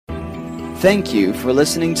Thank you for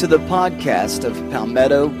listening to the podcast of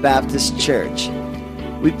Palmetto Baptist Church.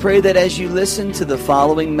 We pray that as you listen to the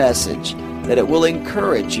following message, that it will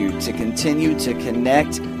encourage you to continue to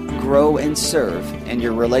connect, grow, and serve in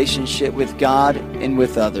your relationship with God and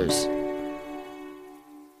with others.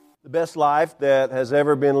 The best life that has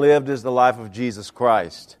ever been lived is the life of Jesus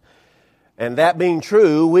Christ. And that being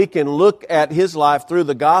true, we can look at His life through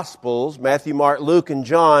the Gospels, Matthew, Mark, Luke, and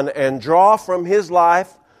John, and draw from His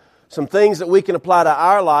life some things that we can apply to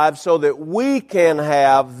our lives so that we can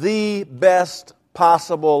have the best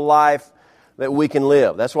possible life that we can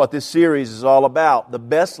live. That's what this series is all about, the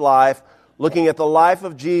best life, looking at the life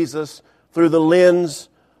of Jesus through the lens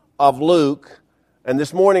of Luke. And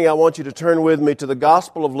this morning I want you to turn with me to the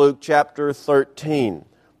Gospel of Luke, chapter 13.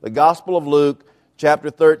 The Gospel of Luke, chapter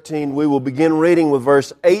 13, we will begin reading with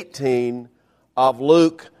verse 18 of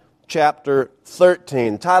Luke, chapter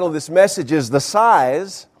 13. The title of this message is The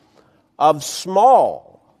Size of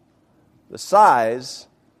Small. The Size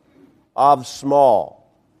of Small.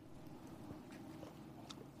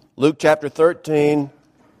 Luke chapter 13,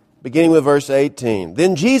 beginning with verse 18.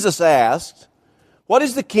 Then Jesus asked, "What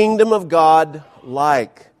is the kingdom of God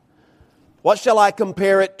like? What shall I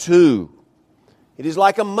compare it to? It is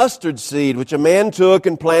like a mustard seed which a man took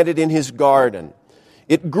and planted in his garden.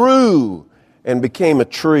 It grew and became a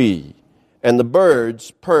tree, and the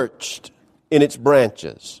birds perched in its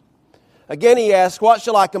branches." Again he asked, "What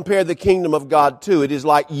shall I compare the kingdom of God to? It is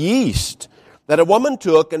like yeast that a woman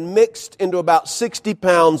took and mixed into about 60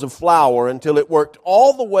 pounds of flour until it worked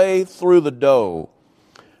all the way through the dough.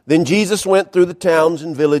 Then Jesus went through the towns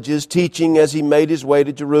and villages, teaching as he made his way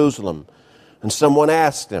to Jerusalem. And someone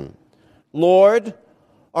asked him, 'Lord,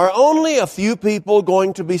 are only a few people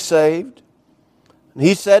going to be saved?' And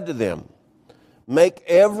he said to them, 'Make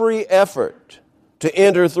every effort to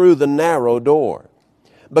enter through the narrow door.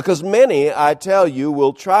 Because many, I tell you,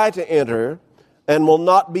 will try to enter and will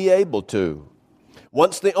not be able to.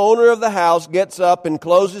 Once the owner of the house gets up and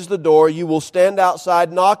closes the door, you will stand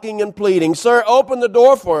outside knocking and pleading, 'Sir, open the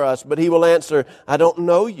door for us.' But he will answer, 'I don't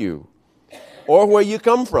know you, or where you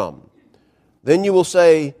come from.' Then you will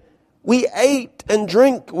say, 'We ate and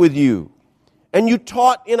drank with you, and you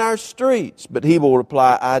taught in our streets.' But he will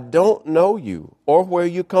reply, 'I don't know you, or where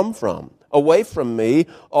you come from. Away from me,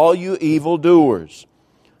 all you evildoers.'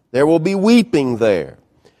 There will be weeping there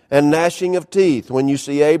and gnashing of teeth when you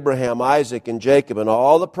see Abraham, Isaac, and Jacob, and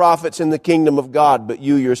all the prophets in the kingdom of God, but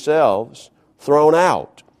you yourselves thrown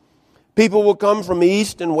out. People will come from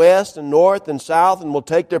east and west and north and south and will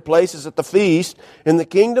take their places at the feast in the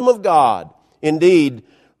kingdom of God. Indeed,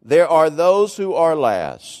 there are those who are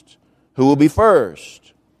last, who will be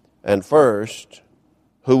first, and first,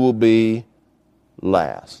 who will be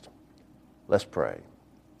last." Let's pray.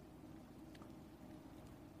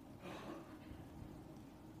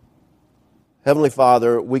 Heavenly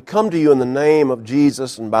Father, we come to you in the name of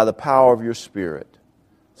Jesus and by the power of your Spirit.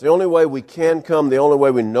 It's the only way we can come, the only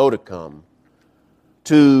way we know to come,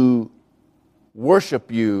 to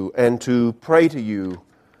worship you and to pray to you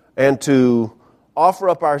and to offer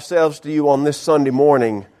up ourselves to you on this Sunday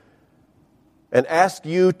morning and ask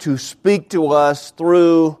you to speak to us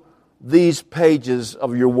through these pages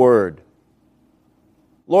of your Word.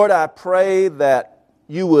 Lord, I pray that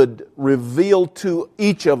you would reveal to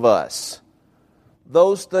each of us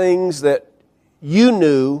those things that you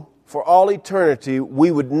knew for all eternity we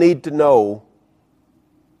would need to know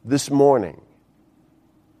this morning.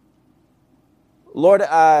 Lord,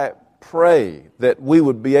 I pray that we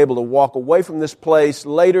would be able to walk away from this place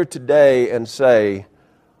later today and say,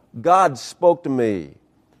 "God spoke to me.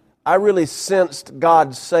 I really sensed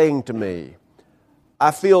God saying to me.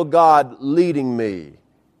 I feel God leading me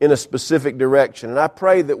in a specific direction." And I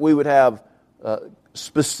pray that we would have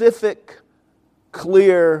specific,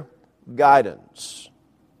 clear guidance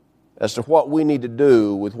as to what we need to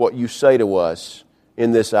do with what you say to us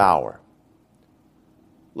in this hour.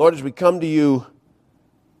 Lord, as we come to you,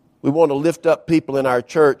 we want to lift up people in our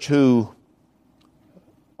church who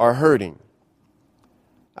are hurting.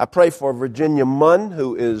 I pray for Virginia Munn,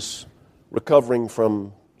 who is recovering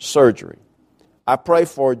from surgery. I pray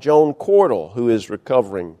for Joan Cordell, who is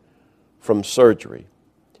recovering from surgery.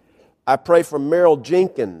 I pray for Merrill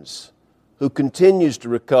Jenkins, who continues to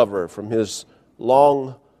recover from his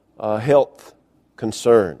long health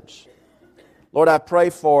concerns. Lord, I pray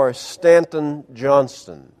for Stanton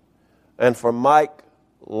Johnston and for Mike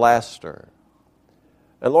Laster.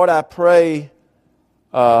 And Lord, I pray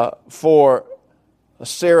for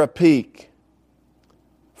Sarah Peak,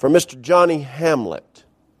 for Mr. Johnny Hamlet.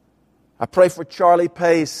 I pray for Charlie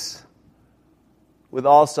Pace with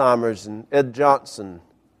Alzheimer's and Ed Johnson,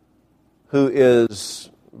 who is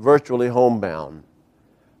virtually homebound.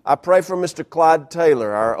 I pray for Mr. Clyde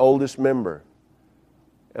Taylor, our oldest member,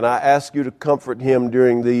 and I ask you to comfort him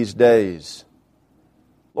during these days.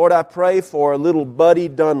 Lord, I pray for little Buddy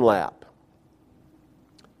Dunlap.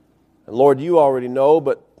 And Lord, you already know,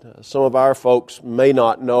 but some of our folks may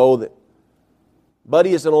not know that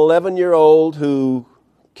Buddy is an 11-year-old who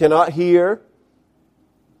cannot hear,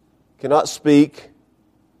 cannot speak,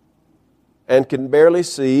 and can barely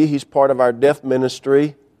see. He's part of our deaf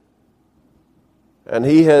ministry. And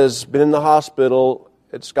he has been in the hospital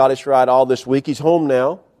at Scottish Rite all this week. He's home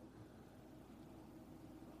now.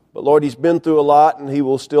 But Lord, he's been through a lot, and he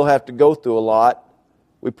will still have to go through a lot.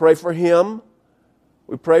 We pray for him.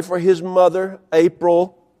 We pray for his mother,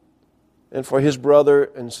 April, and for his brother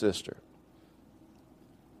and sister.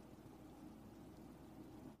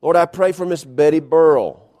 Lord, I pray for Miss Betty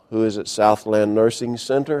Burrell, who is at Southland Nursing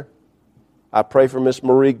Center. I pray for Miss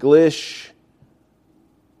Marie Glish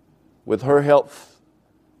with her health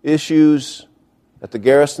issues at the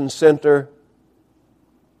Garrison Center.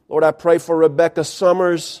 Lord, I pray for Rebecca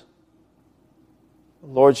Summers.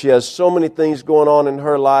 Lord, she has so many things going on in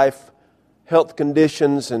her life, health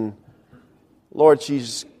conditions, and Lord,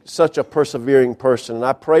 she's such a persevering person, and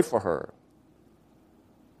I pray for her.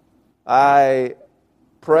 I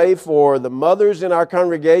pray for the mothers in our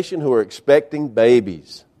congregation who are expecting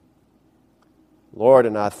babies. Lord,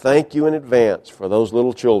 and I thank you in advance for those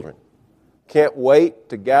little children. Can't wait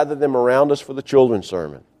to gather them around us for the children's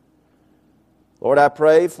sermon. Lord, I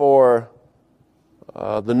pray for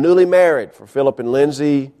the newly married, for Philip and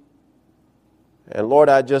Lindsay. And Lord,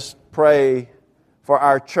 I just pray for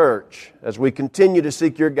our church as we continue to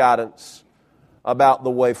seek your guidance about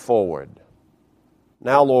the way forward.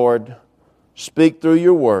 Now, Lord, speak through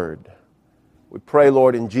your word. We pray,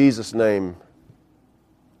 Lord, in Jesus' name,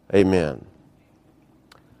 amen.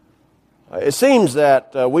 It seems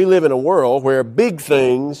that we live in a world where big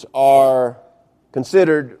things are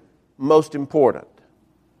considered most important.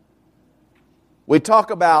 We talk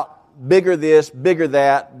about bigger this, bigger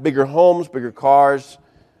that, bigger homes, bigger cars,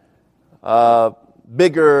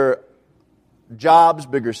 bigger jobs,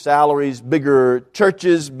 bigger salaries, bigger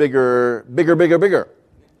churches, bigger.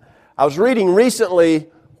 I was reading recently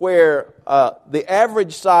where the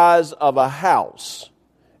average size of a house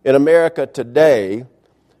in America today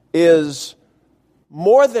is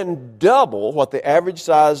more than double what the average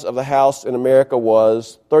size of a house in America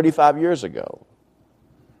was 35 years ago.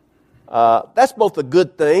 That's both a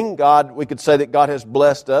good thing. We could say that God has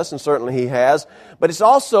blessed us, and certainly He has. But it's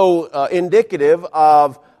also indicative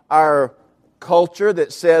of our culture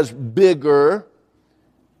that says bigger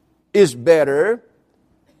is better.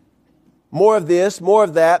 More of this, more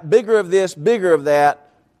of that, bigger of this, bigger of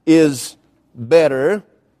that is better.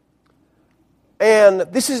 And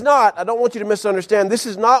this is not, I don't want you to misunderstand, this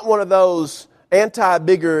is not one of those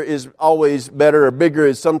anti-bigger is always better or bigger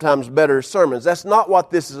is sometimes better sermons. That's not what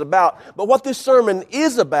this is about. But what this sermon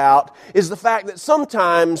is about is the fact that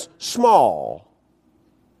sometimes small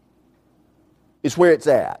is where it's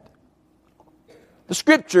at. The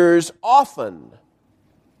Scriptures often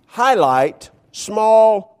highlight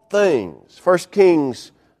small things. 1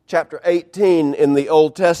 Kings chapter 18 in the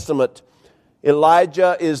Old Testament,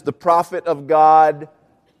 Elijah is the prophet of God,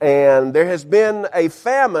 and there has been a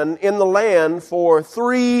famine in the land for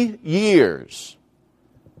 3 years.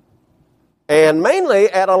 And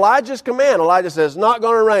mainly at Elijah's command. Elijah says, not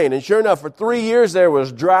going to rain. And sure enough, for 3 years there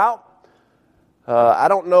was drought. I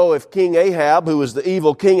don't know if King Ahab, who was the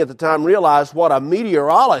evil king at the time, realized what a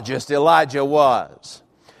meteorologist Elijah was.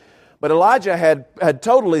 But Elijah had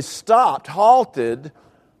totally halted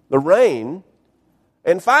the rain.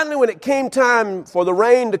 And finally, when it came time for the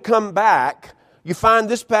rain to come back, you find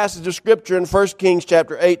this passage of Scripture in 1 Kings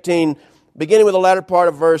chapter 18, beginning with the latter part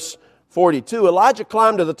of verse 42. Elijah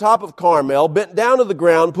climbed to the top of Carmel, bent down to the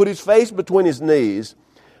ground, put his face between his knees.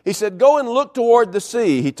 He said, go and look toward the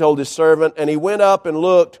sea, he told his servant, and he went up and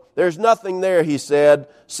looked. There's nothing there, he said.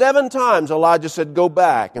 7 times Elijah said, go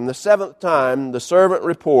back. And the 7th time the servant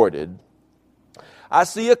reported, I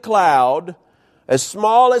see a cloud as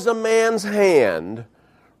small as a man's hand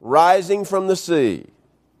rising from the sea.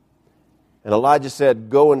 And Elijah said,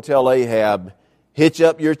 go and tell Ahab, hitch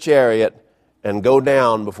up your chariot and go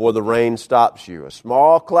down before the rain stops you. A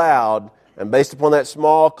small cloud, and based upon that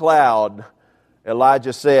small cloud,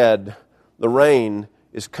 Elijah said, the rain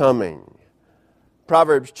is coming.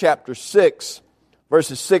 Proverbs chapter 6,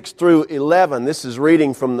 verses 6 through 11. This is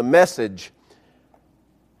reading from the Message.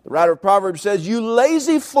 The writer of Proverbs says, you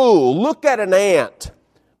lazy fool, look at an ant.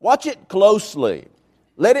 Watch it closely.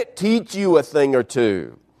 Let it teach you a thing or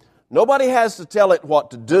two. Nobody has to tell it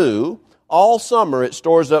what to do. All summer it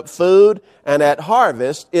stores up food, and at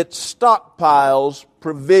harvest it stockpiles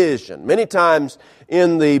provision. Many times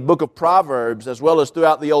in the book of Proverbs, as well as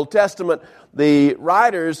throughout the Old Testament, the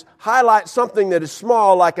writers highlight something that is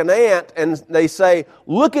small like an ant, and they say,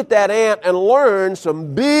 look at that ant and learn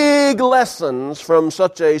some big lessons from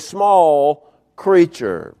such a small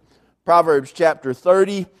creature. Proverbs chapter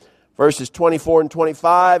 30, verses 24 and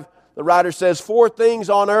 25, the writer says, 4 things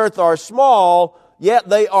on earth are small, yet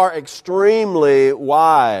they are extremely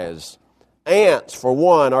wise. Ants, for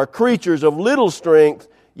one, are creatures of little strength,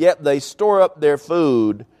 yet they store up their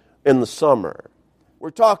food in the summer.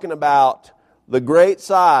 We're talking about the great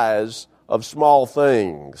size of small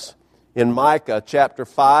things. In Micah chapter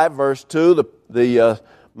 5, verse 2, the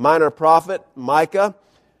minor prophet Micah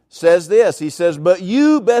says this. He says, but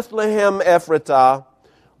you, Bethlehem Ephratah,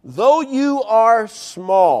 though you are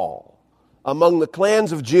small among the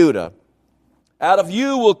clans of Judah, out of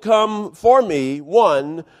you will come for me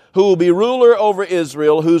one who will be ruler over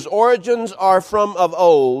Israel, whose origins are from of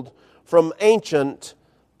old, from ancient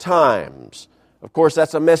times. Of course,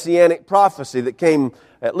 that's a messianic prophecy that came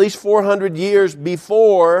at least 400 years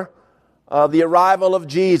before the arrival of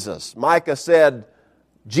Jesus. Micah said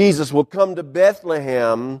Jesus will come to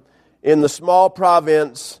Bethlehem in the small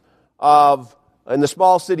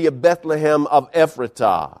city of Bethlehem of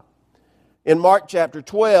Ephratah. In Mark chapter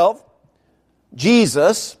 12,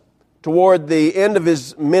 Jesus, toward the end of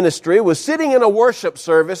his ministry, was sitting in a worship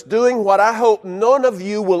service doing what I hope none of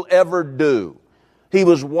you will ever do. He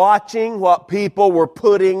was watching what people were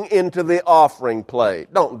putting into the offering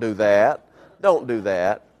plate. Don't do that. Don't do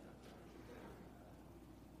that.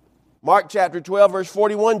 Mark chapter 12, verse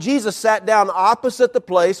 41, Jesus sat down opposite the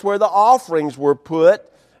place where the offerings were put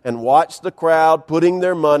and watched the crowd putting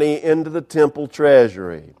their money into the temple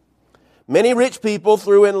treasury. Many rich people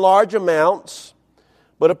threw in large amounts,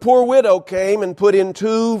 but a poor widow came and put in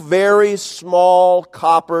 2 very small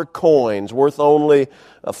copper coins worth only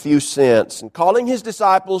a few cents. And calling his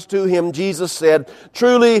disciples to him, Jesus said,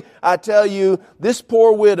 truly, I tell you, this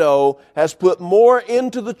poor widow has put more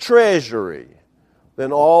into the treasury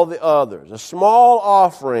than all the others. A small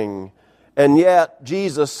offering, and yet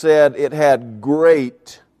Jesus said it had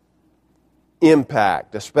great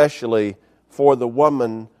impact, especially for the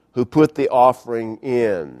woman who put the offering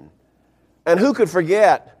in. And who could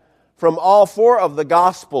forget from all 4 of the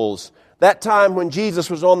Gospels that time when Jesus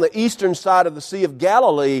was on the eastern side of the Sea of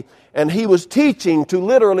Galilee and he was teaching to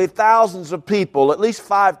literally thousands of people, at least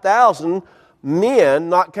 5,000 men,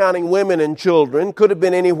 not counting women and children, could have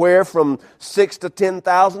been anywhere from 6,000 to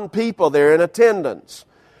 10,000 people there in attendance.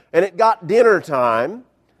 And it got dinner time,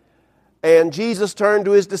 and Jesus turned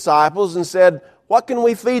to his disciples and said, what can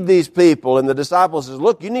we feed these people? And the disciples says,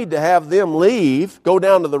 look, you need to have them leave, go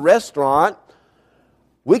down to the restaurant.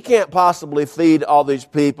 We can't possibly feed all these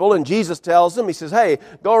people. And Jesus tells them, he says, hey,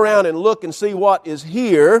 go around and look and see what is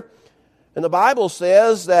here. And the Bible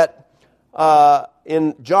says that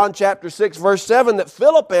in John chapter 6, verse 7, that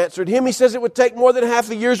Philip answered him. He says it would take more than half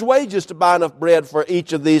a year's wages to buy enough bread for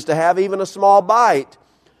each of these to have even a small bite.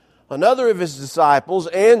 Another of his disciples,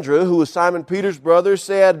 Andrew, who was Simon Peter's brother,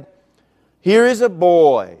 said, here is a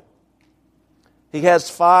boy. He has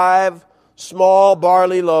 5 small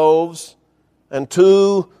barley loaves and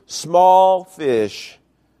 2 small fish.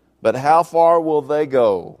 But how far will they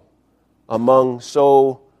go among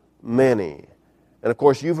so many? And of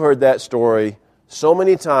course, you've heard that story so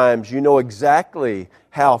many times, you know exactly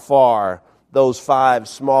how far those 5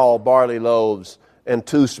 small barley loaves and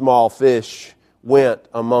 2 small fish went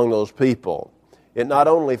among those people. It not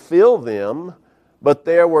only filled them, but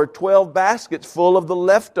there were 12 baskets full of the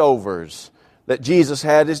leftovers that Jesus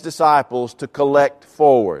had his disciples to collect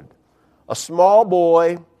forward. A small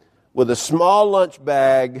boy with a small lunch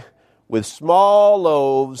bag with small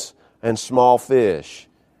loaves and small fish.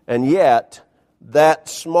 And yet, that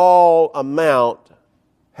small amount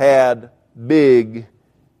had big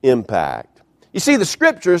impact. You see, the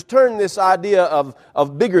Scriptures turn this idea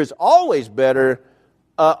of bigger is always better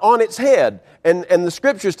on its head. And the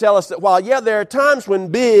Scriptures tell us that while, there are times when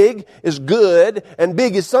big is good and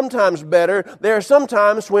big is sometimes better, there are some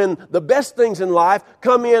times when the best things in life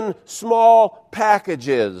come in small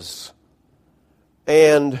packages.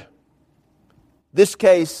 And this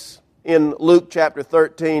case in Luke chapter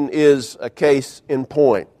 13 is a case in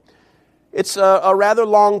point. It's a rather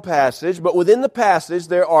long passage, but within the passage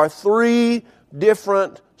there are 3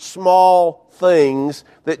 different small things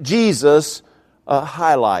that Jesus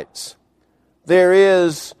highlights. There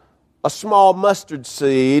is a small mustard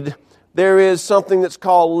seed. There is something that's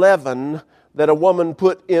called leaven that a woman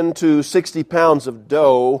put into 60 pounds of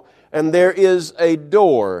dough. And there is a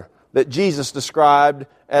door that Jesus described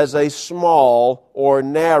as a small or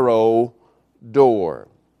narrow door.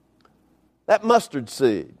 That mustard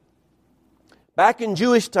seed. Back in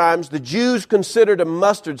Jewish times, the Jews considered a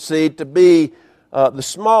mustard seed to be the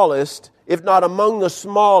smallest, if not among the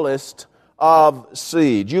smallest, of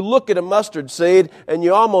seeds. You look at a mustard seed and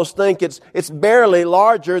you almost think it's barely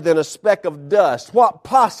larger than a speck of dust. What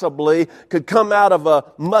possibly could come out of a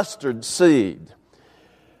mustard seed?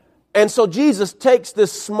 And so Jesus takes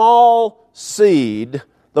this small seed,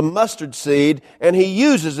 the mustard seed, and He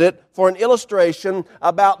uses it for an illustration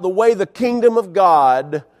about the way the kingdom of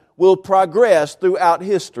God will progress throughout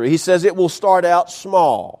history. He says it will start out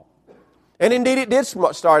small. And indeed it did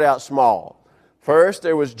start out small. First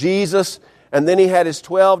there was Jesus, and then He had His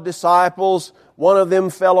 12 disciples. One of them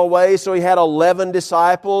fell away, so He had 11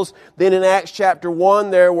 disciples. Then in Acts chapter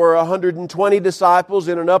 1, there were 120 disciples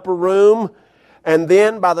in an upper room. And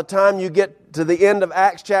then by the time you get to the end of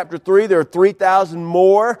Acts chapter 3, there are 3,000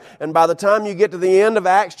 more. And by the time you get to the end of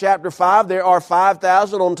Acts chapter 5, there are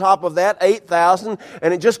 5,000. On top of that, 8,000.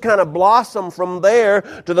 And it just kind of blossomed from there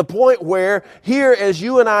to the point where here, as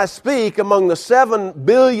you and I speak, among the 7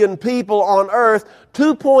 billion people on earth,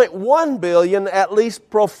 2.1 billion at least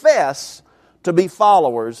profess to be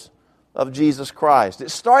followers of Jesus Christ. It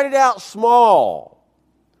started out small.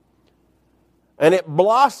 And it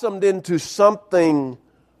blossomed into something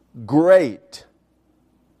great.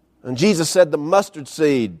 And Jesus said the mustard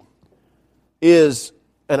seed is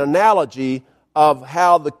an analogy of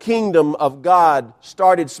how the kingdom of God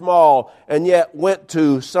started small and yet went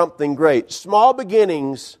to something great. Small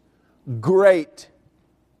beginnings, great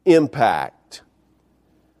impact.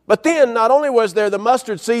 But then, not only was there the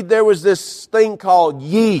mustard seed, there was this thing called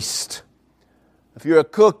yeast. If you're a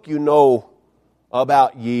cook, you know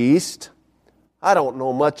about yeast. I don't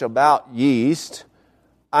know much about yeast.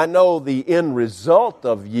 I know the end result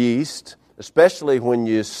of yeast, especially when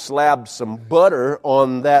you slab some butter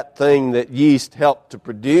on that thing that yeast helped to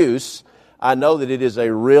produce. I know that it is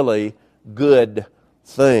a really good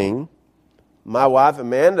thing. My wife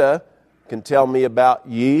Amanda can tell me about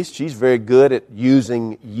yeast. She's very good at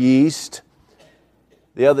using yeast.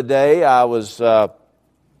 The other day I was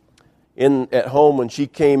at home when she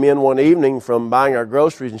came in one evening from buying our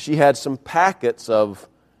groceries, and she had some packets of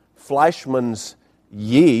Fleischmann's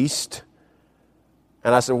yeast.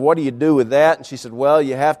 And I said, "What do you do with that?" And she said, "Well,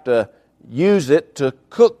 you have to use it to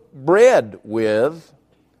cook bread with."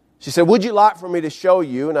 She said, "Would you like for me to show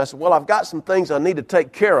you?" And I said, "Well, I've got some things I need to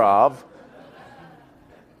take care of."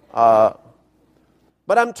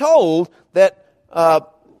 But I'm told that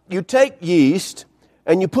you take yeast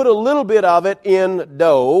and you put a little bit of it in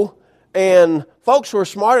dough. And folks who are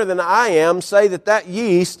smarter than I am say that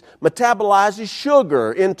yeast metabolizes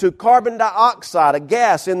sugar into carbon dioxide, a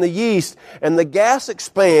gas in the yeast. And the gas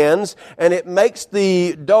expands and it makes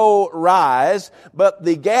the dough rise. But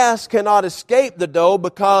the gas cannot escape the dough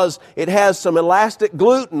because it has some elastic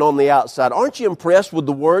gluten on the outside. Aren't you impressed with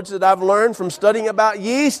the words that I've learned from studying about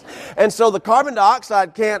yeast? And so the carbon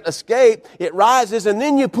dioxide can't escape. It rises, and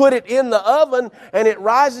then you put it in the oven and it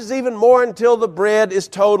rises even more until the bread is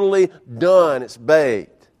totally done. It's baked.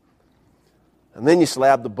 And then you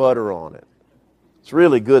slab the butter on it. It's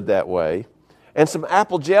really good that way. And some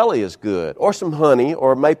apple jelly is good, or some honey,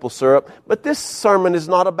 or maple syrup. But this sermon is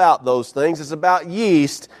not about those things. It's about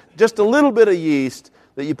yeast, just a little bit of yeast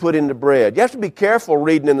that you put into bread. You have to be careful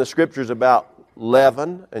reading in the Scriptures about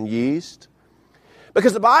leaven and yeast,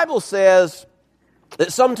 because the Bible says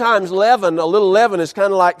that sometimes leaven, a little leaven, is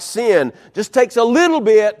kind of like sin. Just takes a little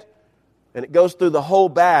bit and it goes through the whole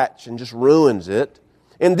batch and just ruins it.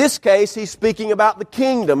 In this case, he's speaking about the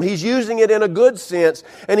kingdom. He's using it in a good sense.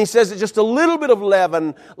 And he says that just a little bit of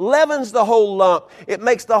leaven leavens the whole lump. It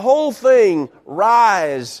makes the whole thing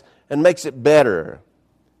rise and makes it better.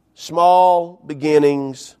 Small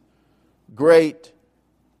beginnings, great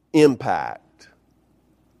impact.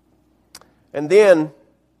 And then,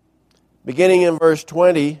 beginning in verse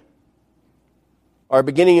 20, or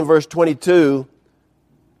beginning in verse 22,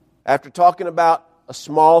 after talking about a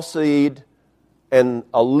small seed and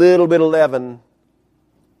a little bit of leaven,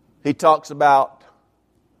 he talks about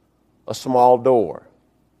a small door.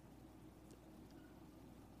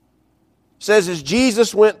 It says, as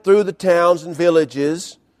Jesus went through the towns and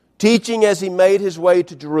villages, teaching as he made his way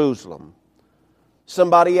to Jerusalem,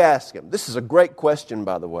 somebody asked him, this is a great question,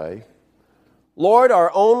 by the way, "Lord,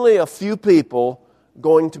 are only a few people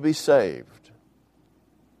going to be saved?"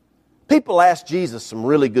 People ask Jesus some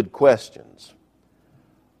really good questions.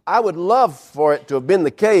 I would love for it to have been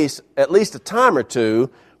the case at least a time or two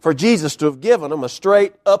for Jesus to have given them a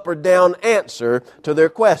straight up or down answer to their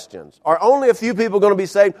questions. Are only a few people going to be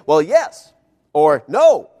saved? Well, yes or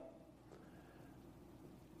no.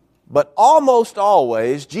 But almost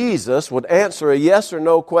always, Jesus would answer a yes or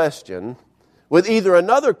no question with either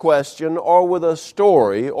another question or with a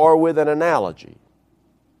story or with an analogy.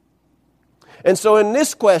 And so in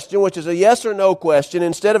this question, which is a yes or no question,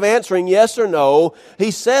 instead of answering yes or no,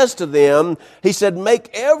 He says to them, He said,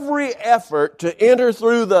 make every effort to enter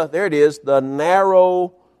through the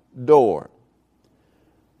narrow door.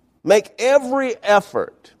 Make every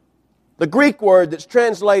effort. The Greek word that's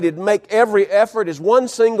translated make every effort is one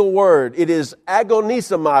single word. It is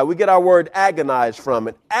agonizomai. We get our word agonize from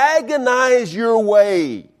it. Agonize your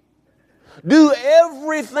way. Do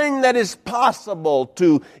everything that is possible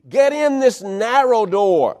to get in this narrow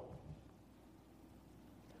door.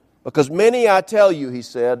 Because many, I tell you, He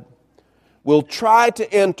said, will try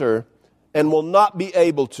to enter and will not be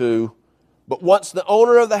able to. But once the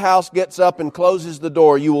owner of the house gets up and closes the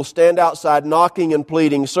door, you will stand outside knocking and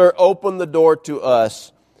pleading, "Sir, open the door to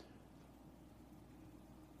us."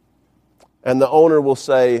 And the owner will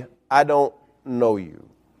say, "I don't know you."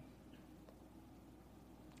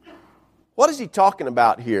 What is He talking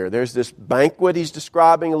about here? There's this banquet He's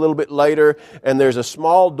describing a little bit later, and there's a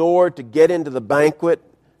small door to get into the banquet.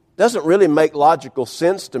 Doesn't really make logical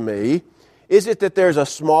sense to me. Is it that there's a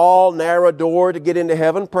small, narrow door to get into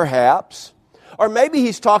heaven? Perhaps. Or maybe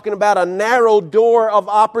He's talking about a narrow door of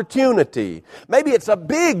opportunity. Maybe it's a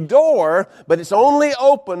big door, but it's only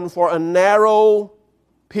open for a narrow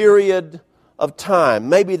period of time.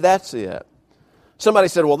 Maybe that's it. Somebody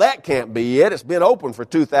said, well, that can't be it. It's been open for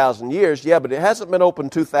 2,000 years. Yeah, but it hasn't been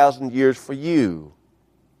open 2,000 years for you.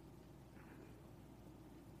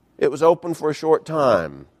 It was open for a short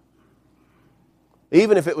time.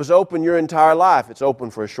 Even if it was open your entire life, it's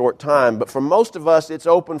open for a short time. But for most of us, it's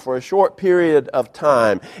open for a short period of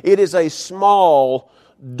time. It is a small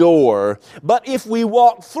door. But if we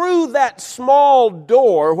walk through that small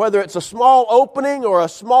door, whether it's a small opening or a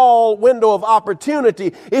small window of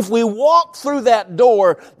opportunity, if we walk through that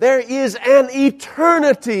door, there is an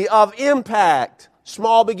eternity of impact,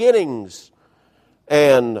 small beginnings,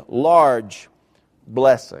 and large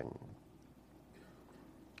blessing.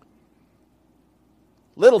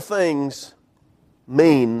 Little things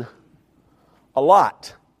mean a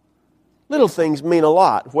lot. Little things mean a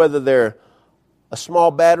lot, whether they're a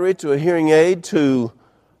small battery to a hearing aid to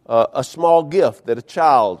a small gift that a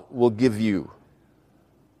child will give you.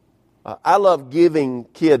 I love giving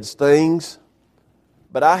kids things,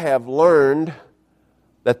 but I have learned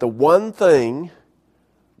that the one thing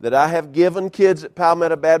that I have given kids at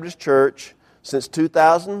Palmetto Baptist Church since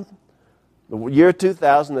 2000, the year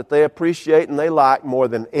 2000, that they appreciate and they like more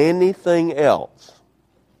than anything else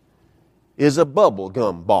is a bubble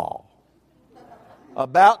gum ball.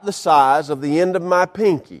 About the size of the end of my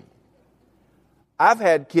pinky. I've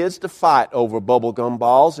had kids to fight over bubblegum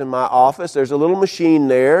balls in my office. There's a little machine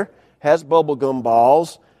there, has bubblegum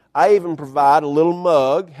balls. I even provide a little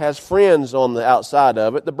mug, has Friends on the outside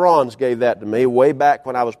of it. The Bronze gave that to me way back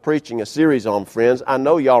when I was preaching a series on Friends. I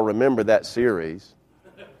know y'all remember that series.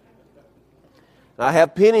 I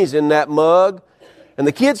have pennies in that mug. And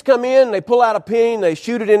the kids come in, they pull out a penny, and they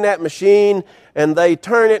shoot it in that machine, and they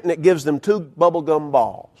turn it, and it gives them 2 bubblegum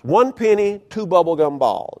balls. 1 penny, 2 bubblegum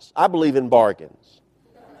balls. I believe in bargains.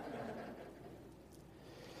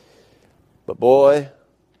 But boy,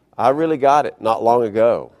 I really got it not long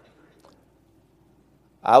ago.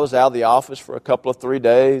 I was out of the office for a couple of 3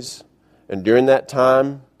 days, and during that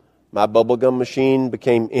time, my bubblegum machine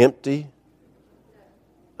became empty,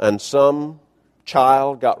 and some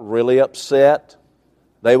child got really upset.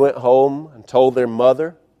 They went home and told their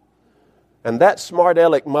mother. And that smart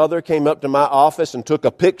aleck mother came up to my office and took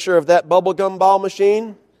a picture of that bubblegum ball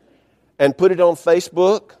machine and put it on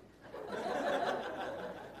Facebook.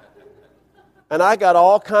 And I got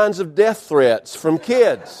all kinds of death threats from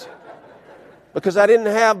kids because I didn't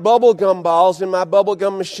have bubblegum balls in my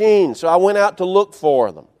bubblegum machine. So I went out to look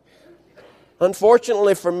for them.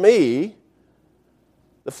 Unfortunately for me,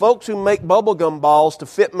 the folks who make bubblegum balls to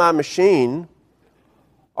fit my machine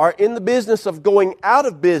are in the business of going out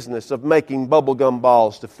of business of making bubblegum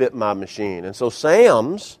balls to fit my machine. And so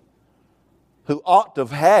Sam's, who ought to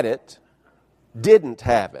have had it, didn't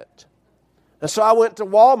have it. And so I went to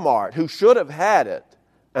Walmart, who should have had it,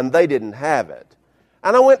 and they didn't have it.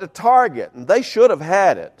 And I went to Target, and they should have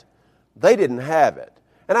had it. They didn't have it.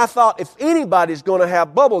 And I thought, if anybody's going to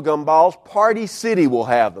have bubblegum balls, Party City will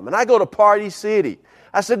have them. And I go to Party City.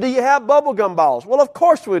 I said, do you have bubblegum balls? Well, of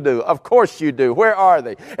course we do. Of course you do. Where are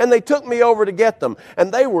they? And they took me over to get them.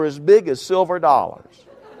 And they were as big as silver dollars.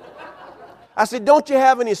 I said, don't you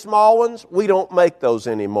have any small ones? We don't make those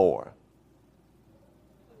anymore.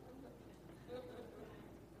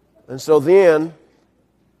 And so then,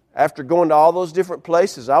 after going to all those different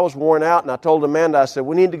places, I was worn out, and I told Amanda, I said,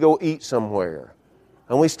 we need to go eat somewhere.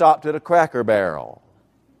 And we stopped at a Cracker Barrel.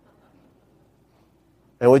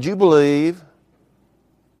 And would you believe,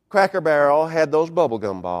 Cracker Barrel had those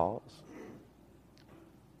bubblegum balls.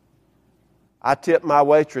 I tipped my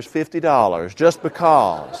waitress $50 just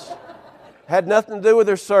because. Had nothing to do with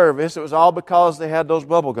their service. It was all because they had those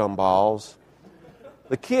bubblegum balls.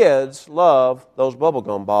 The kids love those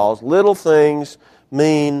bubblegum balls. Little things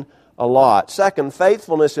mean a lot. Second,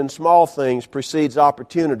 faithfulness in small things precedes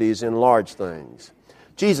opportunities in large things.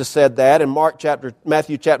 Jesus said that in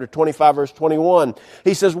Matthew chapter 25, verse 21.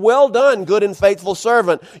 He says, well done, good and faithful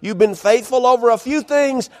servant. You've been faithful over a few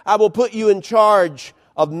things. I will put you in charge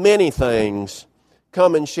of many things.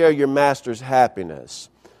 Come and share your master's happiness.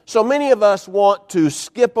 So many of us want to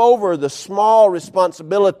skip over the small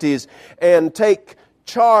responsibilities and take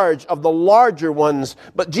charge of the larger ones.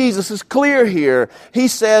 But Jesus is clear here. He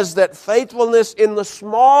says that faithfulness in the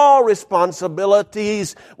small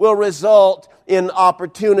responsibilities will result in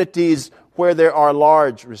opportunities where there are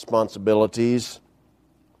large responsibilities.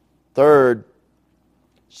 Third,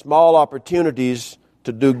 small opportunities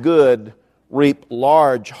to do good reap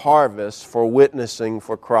large harvests for witnessing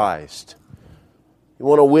for Christ. You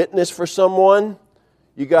want to witness for someone?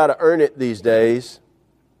 You got to earn it these days.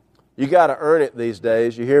 You got to earn it these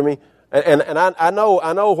days. You hear me? And I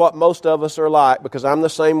know what most of us are like, because I'm the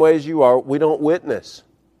same way as you are. We don't witness.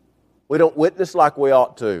 We don't witness like we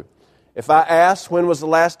ought to. If I ask, when was the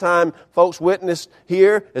last time folks witnessed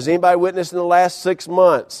here? Has anybody witnessed in the last 6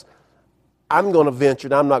 months? I'm going to venture,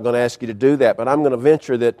 and I'm not going to ask you to do that, but I'm going to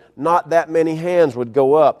venture that not that many hands would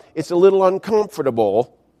go up. It's a little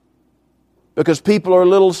uncomfortable because people are a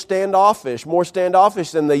little standoffish, more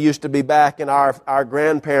standoffish than they used to be back in our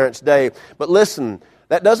grandparents' day. But listen,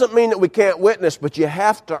 that doesn't mean that we can't witness, but you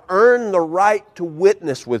have to earn the right to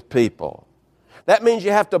witness with people. That means you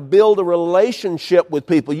have to build a relationship with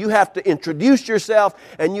people. You have to introduce yourself,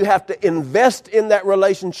 and you have to invest in that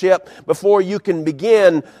relationship before you can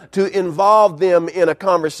begin to involve them in a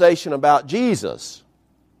conversation about Jesus.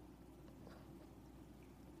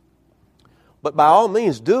 But by all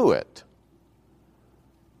means, do it.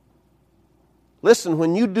 Listen,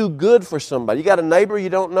 when you do good for somebody, you got a neighbor you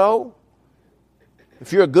don't know?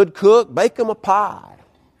 If you're a good cook, bake them a pie.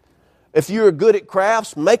 If you're good at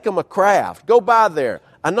crafts, make them a craft. Go by there.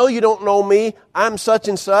 I know you don't know me. I'm such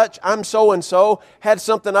and such. I'm so and so. Had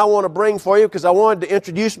something I want to bring for you because I wanted to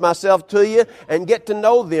introduce myself to you and get to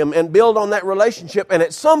know them and build on that relationship. And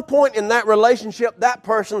at some point in that relationship, that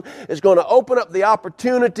person is going to open up the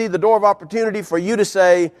opportunity, the door of opportunity for you to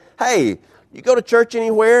say, hey, you go to church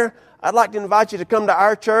anywhere? I'd like to invite you to come to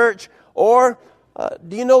our church. Or,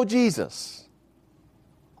 do you know Jesus?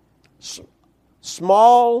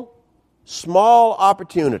 Small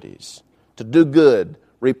opportunities to do good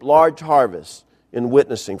reap large harvests in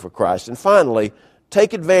witnessing for Christ. And finally,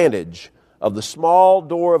 take advantage of the small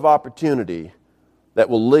door of opportunity that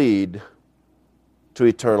will lead to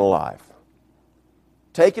eternal life.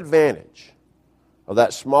 Take advantage of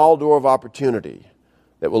that small door of opportunity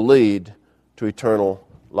that will lead to eternal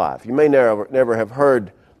life. You may never have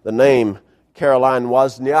heard the name Caroline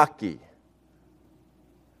Wozniacki.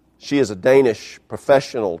 She is a Danish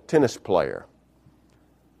professional tennis player.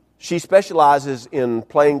 She specializes in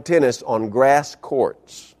playing tennis on grass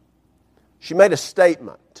courts. She made a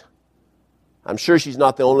statement. I'm sure she's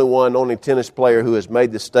not the only tennis player who has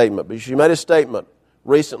made this statement, but she made a statement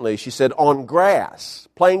recently. She said, on grass,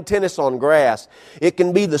 playing tennis on grass, it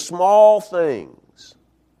can be the small things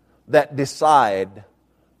that decide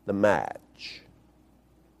the match.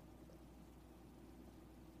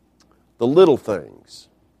 The little things.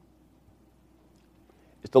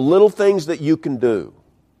 It's the little things that you can do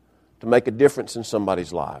to make a difference in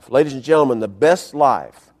somebody's life. Ladies and gentlemen, the best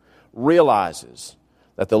life realizes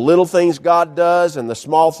that the little things God does and the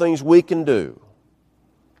small things we can do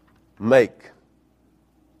make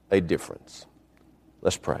a difference.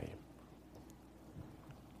 Let's pray.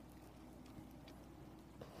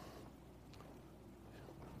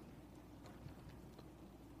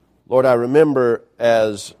 Lord, I remember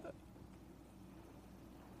as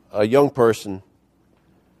a young person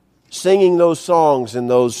singing those songs in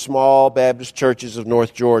those small Baptist churches of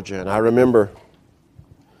North Georgia. And I remember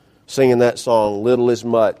singing that song, Little is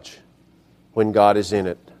Much when God is in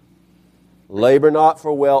it. Labor not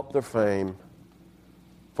for wealth or fame,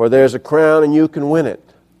 for there's a crown and you can win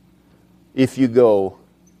it if you go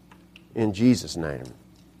in Jesus' name.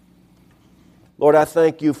 Lord, I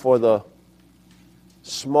thank you for the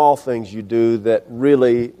small things you do that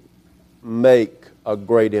really make a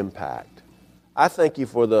great impact. I thank you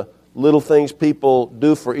for the little things people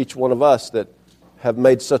do for each one of us that have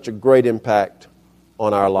made such a great impact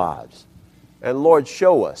on our lives. And Lord,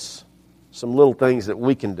 show us some little things that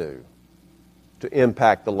we can do to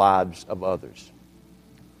impact the lives of others.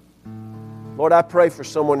 Lord, I pray for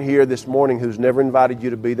someone here this morning who's never invited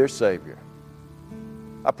you to be their Savior.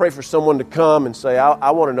 I pray for someone to come and say,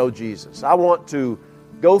 I want to know Jesus. I want to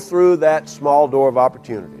go through that small door of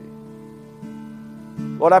opportunity.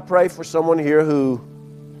 Lord, I pray for someone here who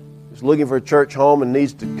is looking for a church home and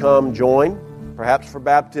needs to come join, perhaps for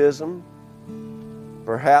baptism,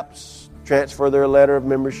 perhaps transfer their letter of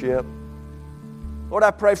membership. Lord,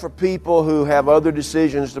 I pray for people who have other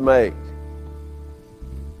decisions to make,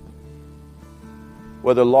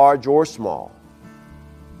 whether large or small,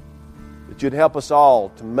 that you'd help us all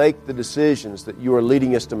to make the decisions that you are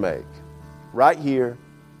leading us to make, right here,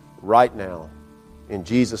 right now. In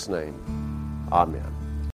Jesus' name, amen.